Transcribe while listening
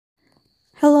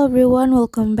Hello everyone,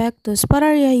 welcome back to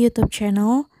Spararia YouTube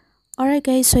channel. Alright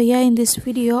guys, so yeah, in this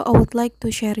video I would like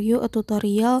to share you a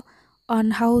tutorial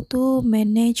on how to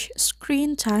manage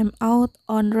screen timeout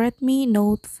on Redmi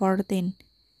Note 14.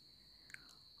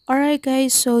 Alright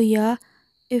guys, so yeah,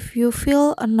 if you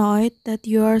feel annoyed that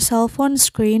your cell phone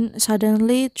screen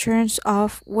suddenly turns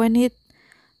off when it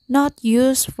not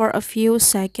used for a few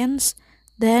seconds,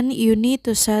 then you need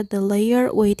to set the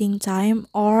layer waiting time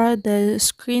or the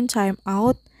screen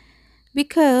timeout,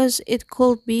 because it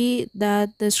could be that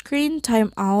the screen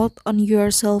timeout on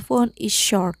your cell phone is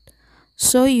short.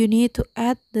 So you need to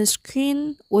add the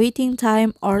screen waiting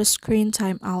time or screen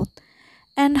timeout.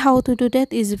 And how to do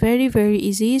that is very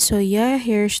easy. So yeah,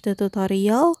 here's the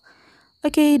tutorial.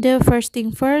 Okay, the first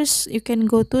thing first, you can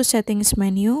go to settings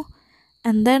menu,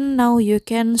 and then now you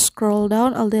can scroll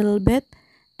down a little bit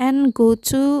and go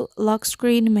to lock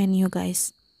screen menu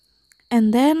guys.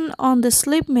 And then on the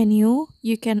sleep menu,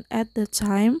 you can add the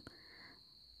time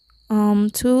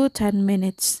to 10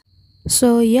 minutes.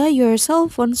 So yeah, your cell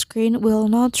phone screen will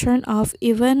not turn off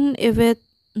even if it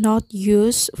not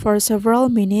used for several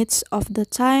minutes of the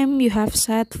time you have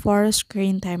set for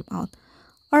screen timeout.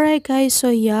 Alright guys, so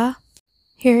yeah,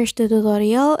 here's the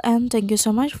tutorial and thank you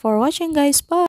so much for watching guys. Bye.